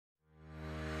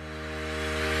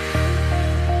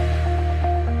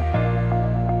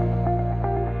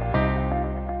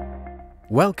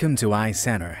Welcome to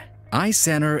iCenter.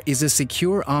 iCenter is a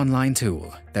secure online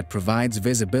tool that provides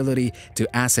visibility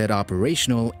to asset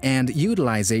operational and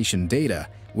utilization data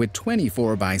with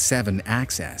 24/7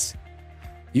 access.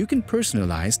 You can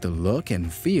personalize the look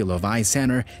and feel of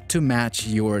iCenter to match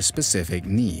your specific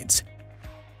needs.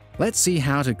 Let's see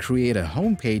how to create a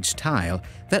homepage tile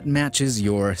that matches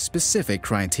your specific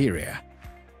criteria.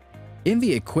 In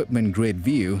the Equipment Grid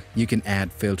view, you can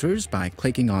add filters by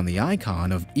clicking on the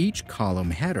icon of each column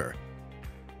header.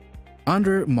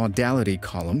 Under Modality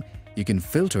column, you can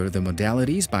filter the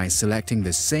modalities by selecting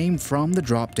the same from the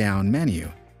drop-down menu,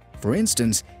 for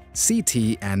instance,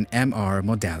 CT and MR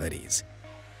modalities.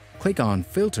 Click on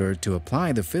Filter to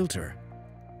apply the filter.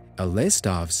 A list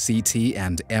of CT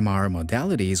and MR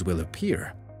modalities will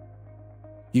appear.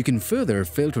 You can further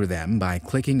filter them by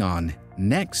clicking on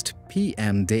Next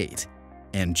PM Date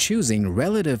and choosing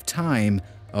relative time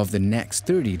of the next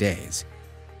 30 days.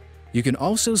 You can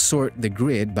also sort the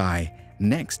grid by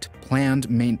Next Planned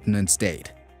Maintenance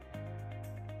Date.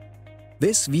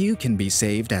 This view can be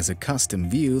saved as a custom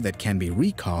view that can be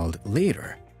recalled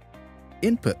later.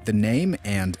 Input the name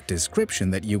and description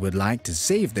that you would like to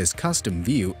save this custom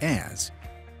view as.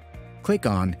 Click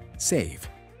on Save.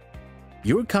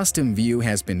 Your custom view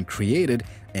has been created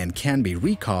and can be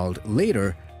recalled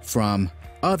later from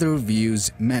Other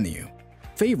Views menu.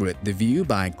 Favorite the view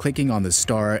by clicking on the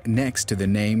star next to the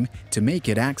name to make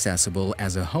it accessible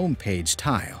as a home page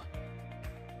tile.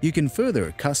 You can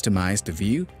further customize the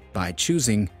view by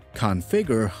choosing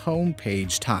Configure Home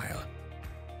Page Tile.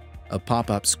 A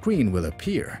pop-up screen will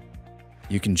appear.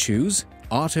 You can choose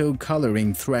Auto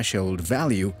Coloring Threshold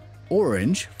Value,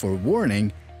 orange for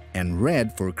warning and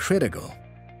red for critical.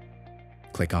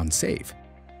 Click on Save.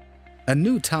 A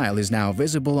new tile is now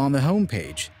visible on the home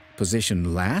page,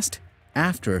 positioned last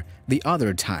after the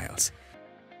other tiles.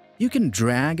 You can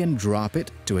drag and drop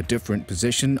it to a different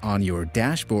position on your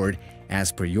dashboard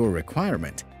as per your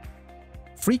requirement.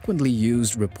 Frequently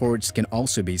used reports can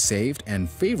also be saved and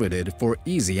favorited for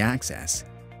easy access.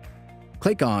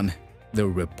 Click on the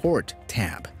Report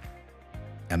tab.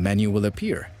 A menu will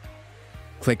appear.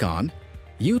 Click on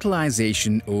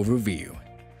Utilization Overview.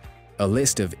 A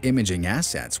list of imaging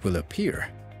assets will appear.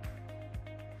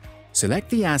 Select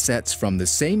the assets from the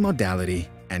same modality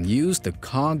and use the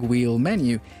cogwheel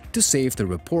menu to save the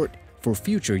report for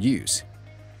future use.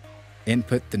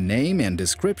 Input the name and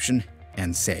description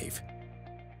and save.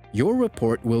 Your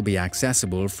report will be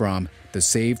accessible from the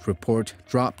Saved Report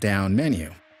drop-down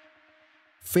menu.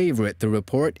 Favorite the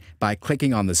report by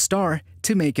clicking on the star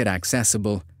to make it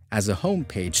accessible as a home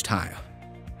page tile.